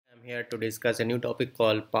I'm here to discuss a new topic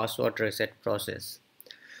called password reset process.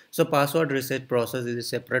 So password reset process is a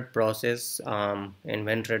separate process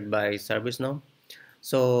invented by ServiceNow.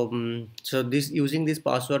 So this using this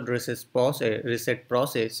password reset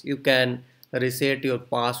process, you can reset your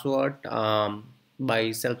password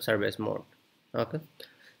by self-service mode. Okay.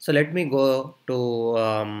 So let me go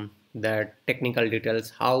to the technical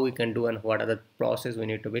details, how we can do and what are the process we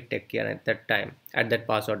need to be take care at that time at that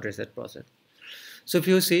password reset process. So if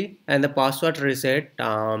you see and the password reset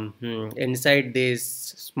inside this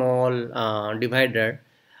small divider,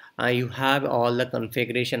 you have all the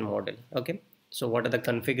configuration model. Okay, so what are the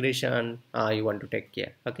configuration you want to take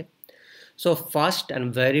care? Okay, so first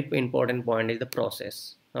and very important point is the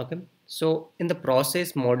process. Okay, so in the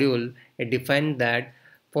process module it defined that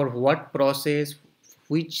for what process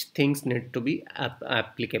which things need to be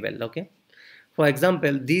applicable. Okay, for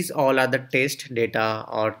example, these all are the test data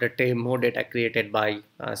or the demo data created by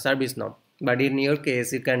ServiceNow. But in your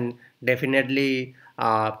case, you can definitely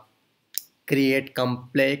create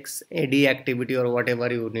complex AD activity or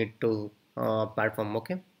whatever you need to perform.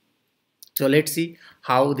 Okay. So let's see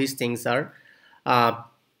how these things are uh,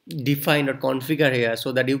 defined or configured here,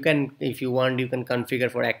 so that you can, if you want, you can configure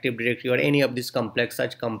for Active Directory or any of these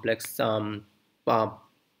such complex uh,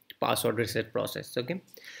 password reset process. Okay,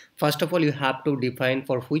 first of all, you have to define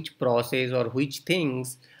for which process or which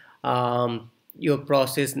things your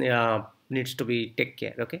process needs to be take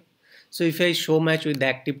care. Okay, so if I show match with the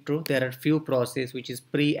active true, there are few process which is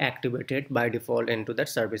pre-activated by default into that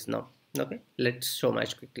service now. Okay, let's show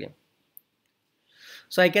match quickly.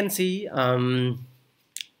 So I can see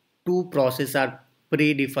two processes are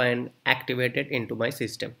predefined activated into my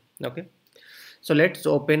system. Okay, so let's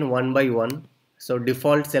open one by one. So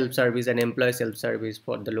default self-service and employee self-service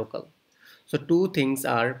for the local. So two things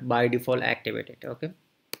are by default activated. Okay,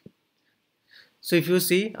 so if you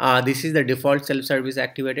see this is the default self-service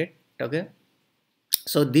activated. Okay,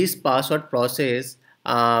 so this password process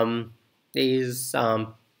is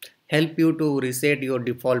help you to reset your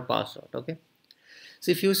default password. Okay, so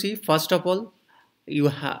if you see, first of all, you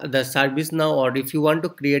have the service now, or if you want to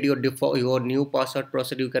create your default your new password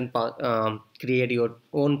process, you can create your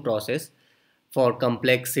own process for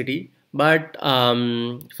complexity. But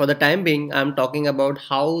for the time being, I'm talking about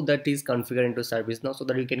how that is configured into service now, so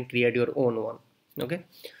that you can create your own one. Okay,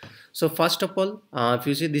 so first of all, if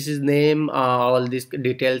you see, this is name, all these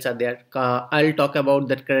details are there. I'll talk about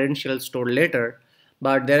that credential store later,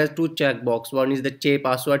 but there are two checkbox. One is the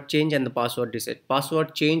password change and the password reset.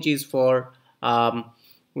 Password change is for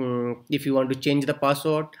if you want to change the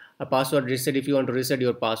password. A password reset if you want to reset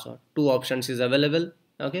your password. Two options is available.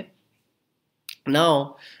 Okay,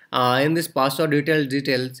 now in this password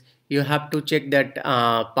details, you have to check that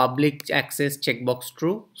public access checkbox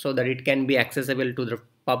true, so that it can be accessible to the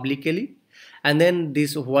publicly. And then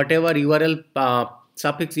this whatever URL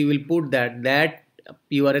suffix you will put, that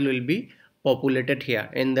URL will be populated here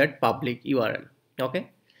in that public URL. Okay,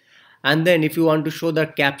 and then if you want to show the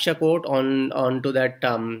captcha code onto that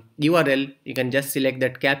URL, you can just select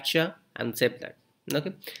that captcha and save that.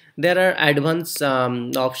 Okay, there are advanced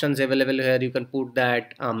options available here. You can put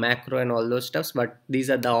that macro and all those stuffs, but these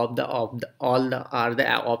are all the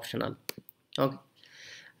optional. Okay,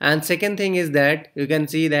 and second thing is that you can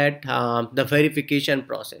see that the verification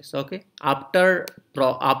process. Okay, after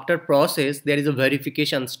process there is a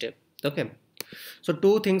verification step. Okay, so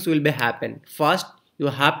two things will be happen. First, you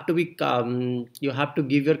have to be you have to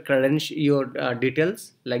give your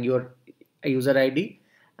details like your user ID,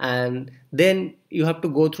 and then you have to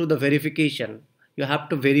go through the verification. You have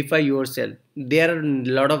to verify yourself. There are a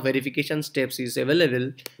lot of verification steps is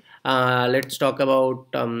available. Let's talk about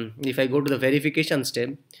if I go to the verification step,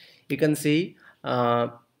 you can see I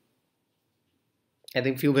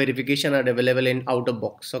think few verification are available in out of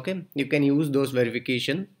box. Okay, you can use those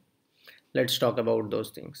verification. Let's talk about those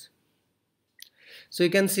things. So you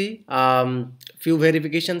can see few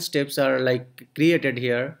verification steps are like created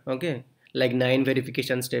here. Okay, like 9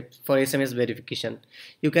 verification steps for SMS verification.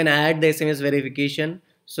 You can add the SMS verification.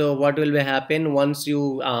 So what will be happen once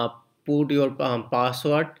you put your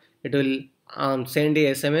password, it will send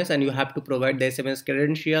a SMS, and you have to provide the SMS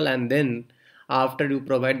credential, and then after you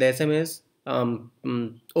provide the SMS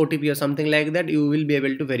OTP or something like that, you will be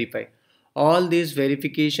able to verify. All these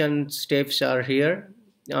verification steps are here.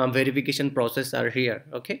 Verification process are here.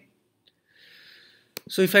 Okay,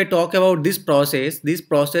 so if I talk about this process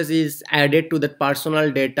is added to the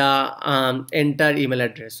personal data enter email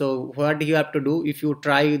address. So what you have to do, if you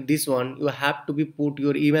try this one, you have to be put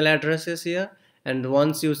your email addresses here, and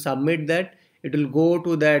once you submit that, it will go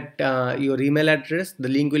to that your email address. The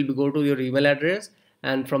link will be go to your email address,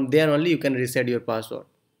 and from there only you can reset your password.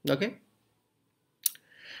 Okay,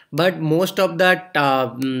 but most of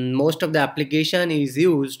the application is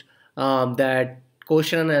used that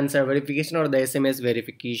question and answer verification or the SMS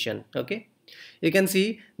verification. Okay, you can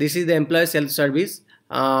see this is the employee self-service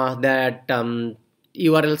that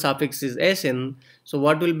URL suffix is SN. So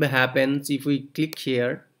what will be happens if we click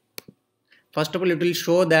here? First of all, it will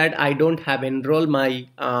show that I don't have enroll my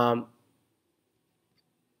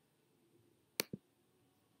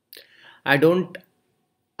I don't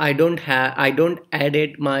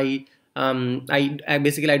added my I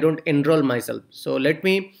basically I don't enroll myself. So let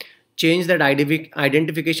me change that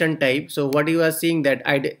identification type. So what you are seeing that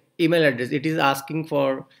email address, it is asking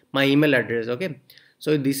for my email address. Okay,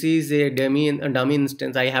 so this is a dummy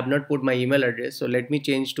instance. I have not put my email address, so let me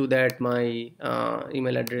change to that my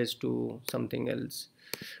email address to something else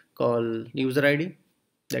called user ID.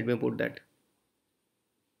 Let me put that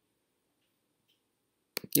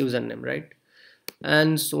username, right?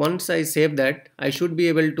 And so once I save that, I should be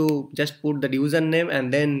able to just put the username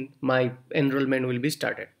and then my enrollment will be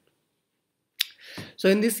started. So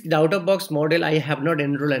in this out of box model, I have not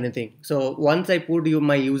enrolled anything. So once I put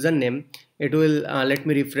my username, it will let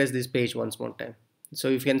me refresh this page once more time. So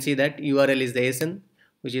you can see that URL is the ASN,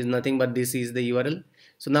 which is nothing but this is the URL.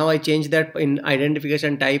 So now I change that in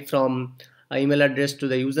identification type from email address to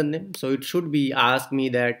the username. So it should be ask me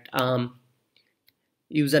that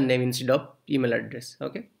username instead of email address.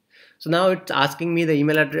 Okay, so now it's asking me the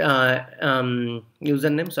email address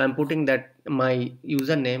username, so I'm putting that my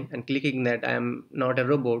username and clicking that I am not a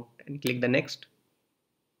robot and click the next.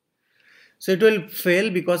 So it will fail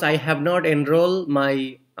because I have not enrolled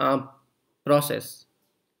my process.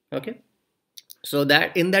 Okay, so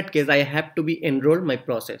that in that case I have to be enrolled my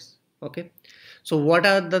process. Okay, so what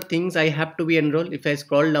are the things I have to be enrolled? If I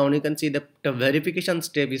scroll down, you can see the verification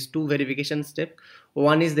step is two verification step.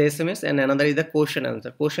 One is the SMS and another is the question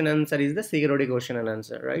answer. Question answer is the security question and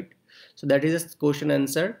answer, right? So that is a question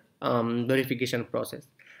answer verification process.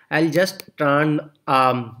 I'll just turn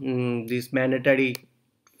this mandatory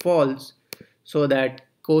false, so that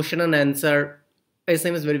question and answer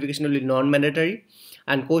SMS verification will be non-mandatory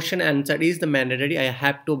and question answer is the mandatory. I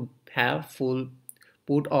have to have full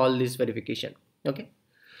put all this verification. Okay,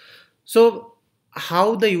 so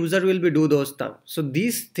how the user will be do those stuff? So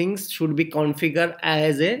these things should be configured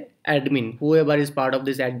as a admin, whoever is part of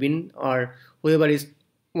this admin or whoever is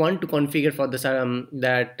want to configure for this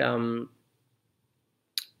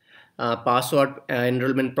password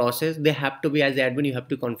enrollment process, they have to be as admin, you have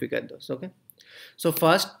to configure those. Okay, so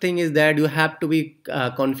first thing is that you have to be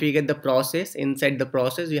configure the process. Inside the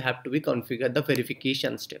process you have to be configure the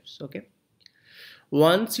verification steps. Okay,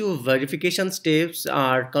 once your verification steps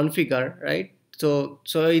are configured, right, so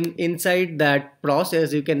inside that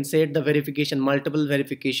process you can set the verification, multiple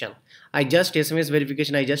verification. I just SMS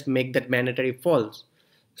verification, I just make that mandatory false,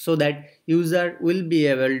 so that user will be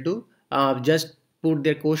able to just put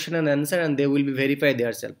their question and answer and they will be verify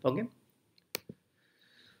themselves. Okay,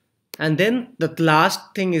 and then the last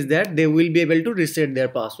thing is that they will be able to reset their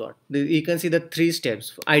password. You can see the three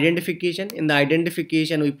steps. Identification, in the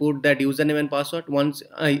identification we put that username and password. Once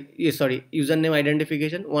username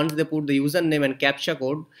identification, once they put the username and captcha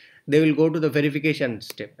code, they will go to the verification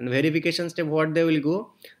step, and verification step what they will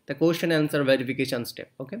go, the question answer verification step.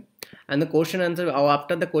 Okay, and the question answer,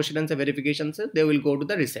 after the question answer verification step, they will go to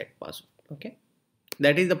the reset password. Okay,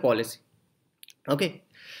 that is the policy. Okay,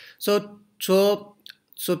 so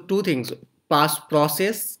two things,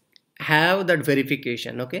 process have that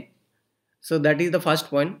verification. Okay, so that is the first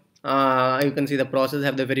point. You can see the process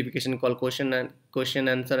have the verification called question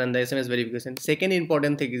answer and the SMS verification. Second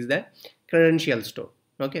important thing is the credential store.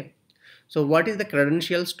 Okay, so what is the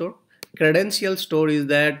credential store? Credential store is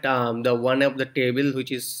that the one of the table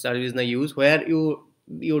which is ServiceNow use, where you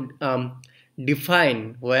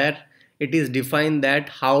define, where it is defined that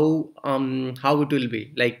how it will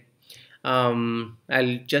be like.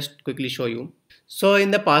 I'll just quickly show you. So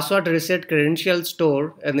in the password reset credential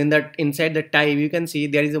store, and in that inside the type you can see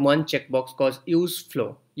there is a one checkbox called use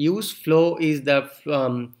flow. Use flow is the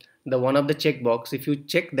one of the checkbox. If you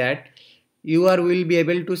check that, you will be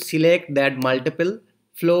able to select that multiple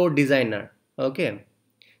flow designer. Okay,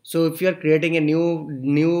 so if you are creating a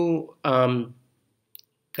new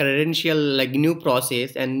credential, like new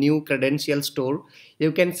process and new credential store,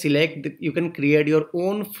 you can select you can create your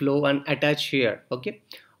own flow and attach here. Okay,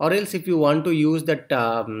 or else if you want to use that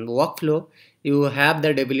workflow, you have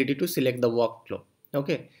that ability to select the workflow.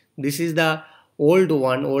 Okay, this is the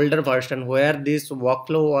older version where this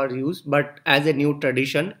workflow are used, but as a new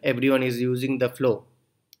tradition everyone is using the flow.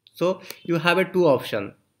 So you have a two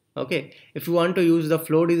option. Okay, if you want to use the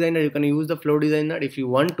flow designer, you can use the flow designer. If you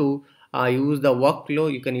want to use the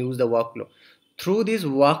workflow, you can use the workflow. Through this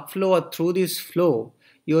workflow or through this flow,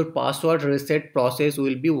 your password reset process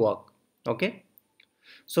will be work. Okay,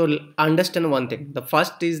 so understand one thing. The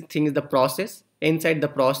first thing is the process. Inside the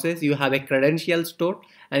process you have a credential store,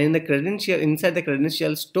 and in the credential, inside the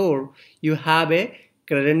credential store you have a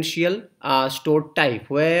credential store type,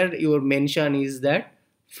 where your mention is that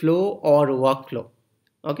flow or workflow.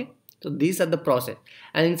 Okay, so these are the process,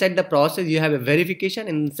 and inside the process you have a verification.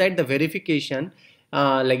 Inside the verification,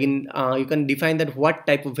 you can define that what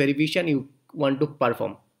type of verification you want to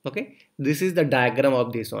perform. Okay, this is the diagram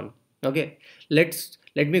of this one. Okay, let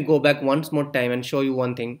me go back once more time and show you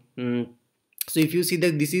one thing. So if you see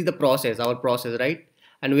that this is the process, our process, right?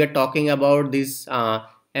 And we are talking about this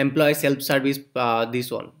employee self-service,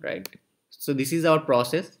 this one, right? So this is our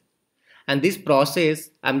process, and this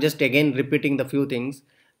process, I'm just again repeating the few things.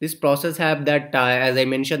 This process have that as I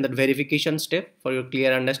mentioned, that verification step for your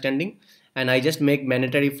clear understanding, and I just make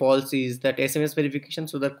mandatory false is that SMS verification.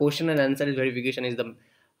 So the question and answer is verification is the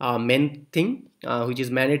main thing, which is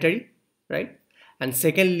mandatory, right? And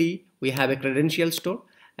secondly, we have a credential store,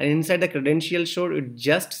 and inside the credential store you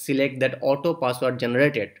just select that auto password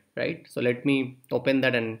generated, right? So let me open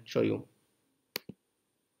that and show you.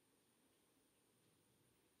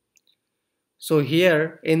 So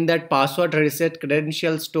here in that password reset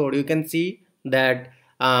credential store, you can see that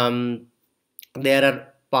there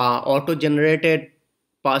are auto generated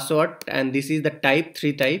password, and this is the type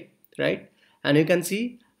 3 type, right? And you can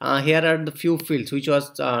see here are the few fields which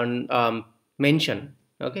was mentioned.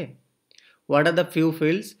 Okay, what are the few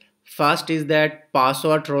fields? First is that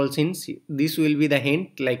password roles in. This will be the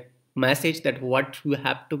hint, like message that what you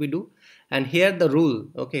have to be do, and here the rule.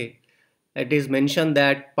 Okay, it is mentioned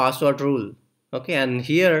that password rule. Okay, and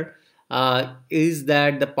here is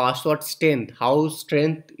that the password strength, how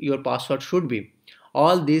strength your password should be.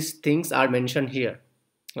 All these things are mentioned here.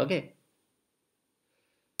 Okay,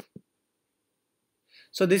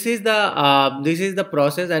 so this is the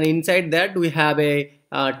process, and inside that we have a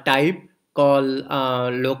type called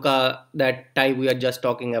loca. That type we are just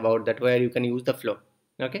talking about, that where you can use the flow.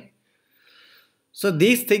 Okay, so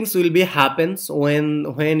these things will be happens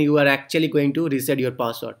when you are actually going to reset your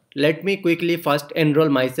password. Let me quickly first enroll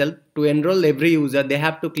myself. To enroll every user, they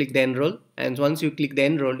have to click the enroll, and once you click the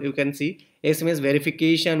enroll, you can see SMS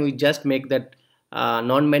verification. We just make that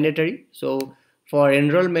non-mandatory. So for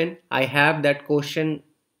enrollment, I have that question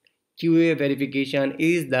QA verification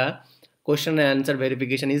is the question and answer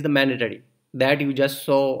verification is the mandatory, that you just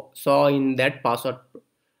saw in that password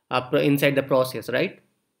inside the process, right?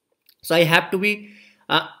 So I have to be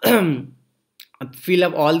fill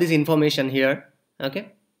up all this information here.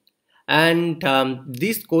 Okay, and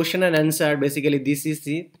this question and answer, basically this is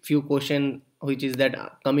the few question which is that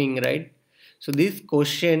coming, right? So this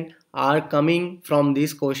question are coming from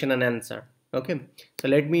this question and answer. Okay, so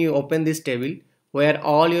let me open this table where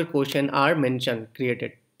all your question are mentioned,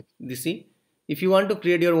 created. You see, if you want to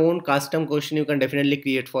create your own custom question, you can definitely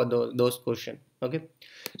create for those question. Okay,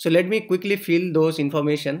 so let me quickly fill those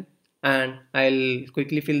information, and I'll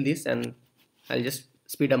quickly fill this, and I'll just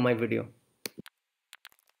speed up my video.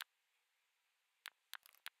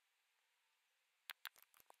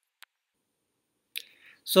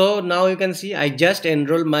 So now you can see I just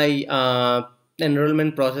enroll my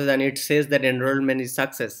enrollment process, and it says that enrollment is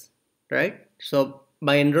success, right? So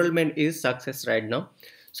my enrollment is success right now.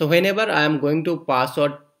 So whenever I am going to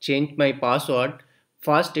password change my password,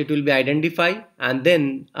 first it will be identify, and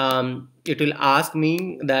then it will ask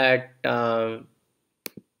me that the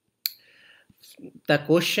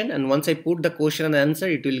question, and once I put the question and answer,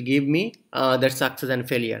 it will give me that success and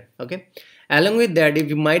failure. Okay, along with that, if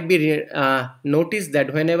you might be notice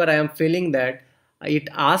that whenever I am filling that, it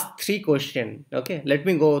asks 3 questions. Okay, let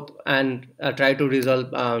me go and try to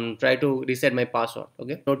resolve, try to reset my password.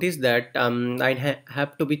 Okay, notice that I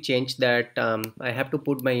have to be changed that I have to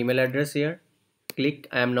put my email address here, click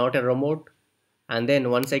I am not a remote, and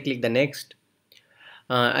then once I click the next,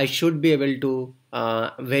 I should be able to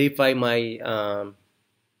verify my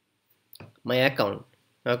my account.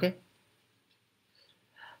 Okay,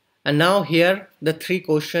 and now here the 3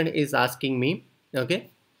 question is asking me.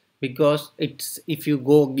 Okay, because it's, if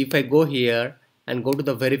I go here and go to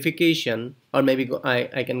the verification, or maybe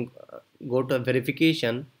I can go to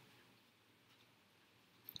verification.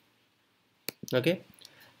 Okay,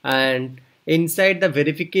 and inside the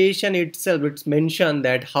verification itself, it's mentioned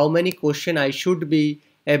that how many question I should be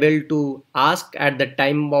able to ask at the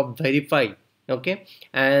time of verify. Okay,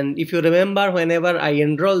 and if you remember, whenever I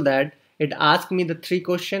enroll that, it asks me the three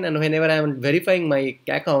question, and whenever I am verifying my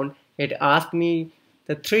account, it asks me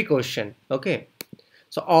the three question. Okay,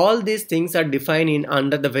 so all these things are defined in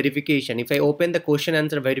under the verification. If I open the question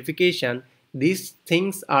answer verification, these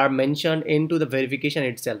things are mentioned into the verification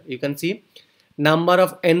itself. You can see number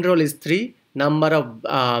of enroll is 3, number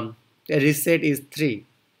of reset is 3.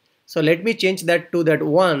 So let me change that to that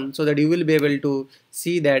 1, so that you will be able to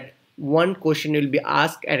see that one question will be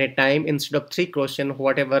asked at a time instead of 3 question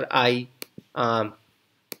whatever I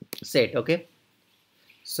said. Okay,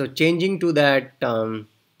 so changing to that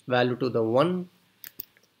value to the 1,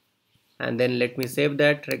 and then let me save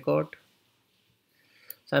that record.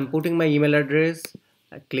 So I'm putting my email address,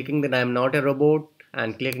 clicking that I'm not a robot,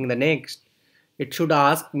 and clicking the next. It should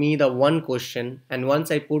ask me the one question, and once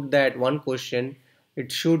I put that one question,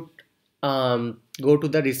 it should go to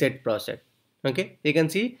the reset process. Okay, you can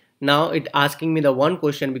see now it asking me the one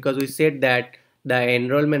question, because we said that the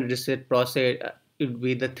enrollment reset process will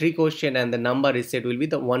be the 3 question and the number reset will be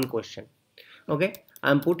the 1 question. Okay,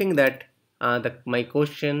 I'm putting that my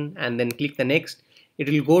question, and then click the next. It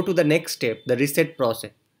will go to the next step, the reset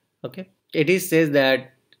process. Okay, it is says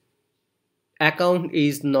that account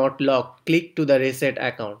is not locked, click to the reset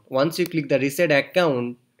account. Once you click the reset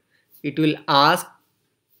account, it will ask,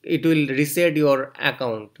 it will reset your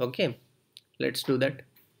account. Okay, let's do that.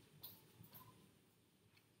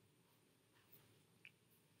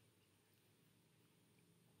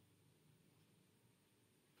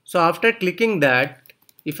 So after clicking that,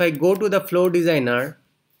 if I go to the flow designer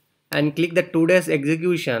and click the today's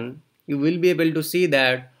execution, you will be able to see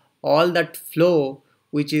that all that flow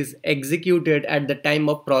which is executed at the time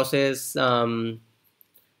of process, you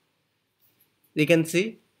can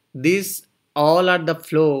see these all are the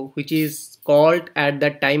flow which is called at the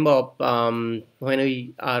time of when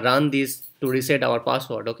we run this to reset our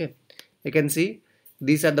password. Okay, you can see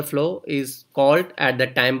these are the flow is called at the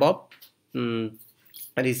time of um,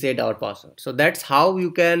 reset our password. So that's how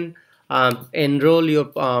you can enroll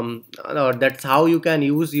your or that's how you can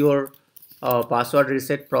use your password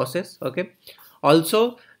reset process. Okay,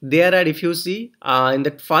 also there are, if you see in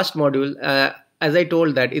the first module, as I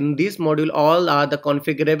told that in this module all are the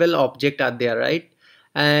configurable object are there, right?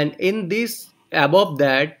 And in this above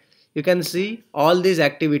that you can see all these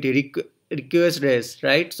activity request raise,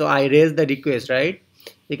 right? So I raise the request, right?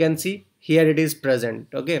 You can see here it is present.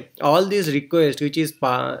 Okay, all these requests which is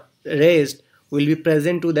raised will be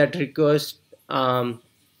present to that request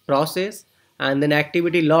process, and then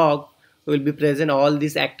activity log will be present all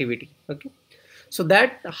this activity. Okay, so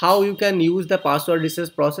that how you can use the password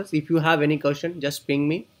reset process. If you have any question, just ping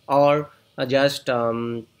me, or just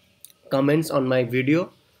comments on my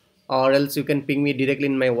video, or else you can ping me directly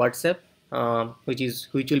in my WhatsApp,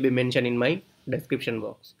 which will be mentioned in my description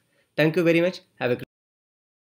box. Thank you very much. Have a